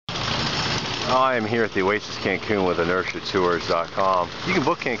I am here at the Oasis Cancun with InertiaTours.com. You can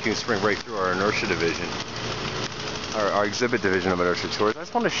book Cancun spring break through our Inertia division, our exhibit division of Inertia Tours. I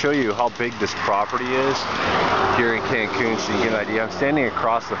just want to show you how big this property is here in Cancun so you can get an idea. I'm standing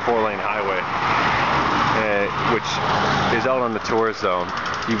across the 4-lane highway, which is out on the tourist zone.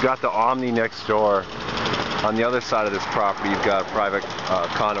 You've got the Omni next door. On the other side of this property, you've got a private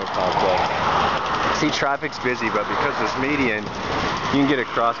condo complex. See, traffic's busy, but because this median, you can get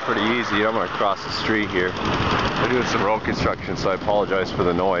across pretty easy. I'm going to cross the street here. We're doing some road construction, so I apologize for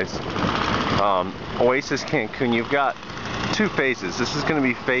the noise. Oasis Cancun, you've got two phases. This is going to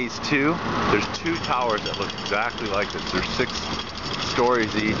be phase 2. There's 2 towers that look exactly like this. There's 6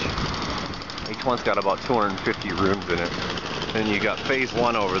 stories each. Each one's got about 250 rooms in it. Then you got phase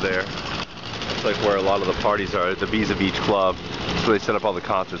 1 over there. It's like where a lot of the parties are at the Visa Beach Club. So they set up all the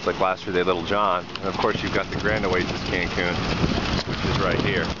concerts, like last year they had Little John. And of course you've got the Grand Oasis Cancun, which is right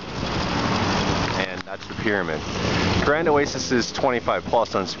here. And that's the pyramid. Grand Oasis is 25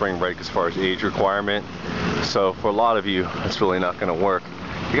 plus on spring break as far as age requirement. So for a lot of you, it's really not going to work.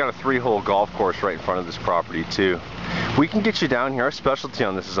 You got a 3-hole golf course right in front of this property too. We can get you down here. Our specialty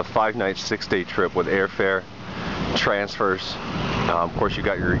on this is a 5-night, 6-day trip with airfare, transfers. Of course, you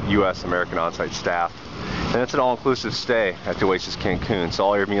got your U.S. American on-site staff, and it's an all-inclusive stay at the Oasis Cancun. So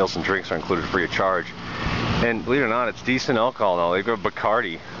all your meals and drinks are included free of charge. And believe it or not, it's decent alcohol now. They've got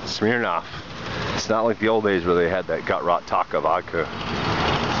Bacardi, Smirnoff. It's not like the old days where they had that gut rot Taka vodka.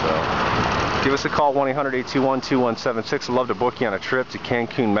 So give us a call, 1-800-821-2176. I'd love to book you on a trip to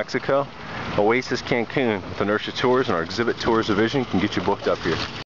Cancun, Mexico. Oasis Cancun with Inertia Tours and our exhibit tours division can get you booked up here.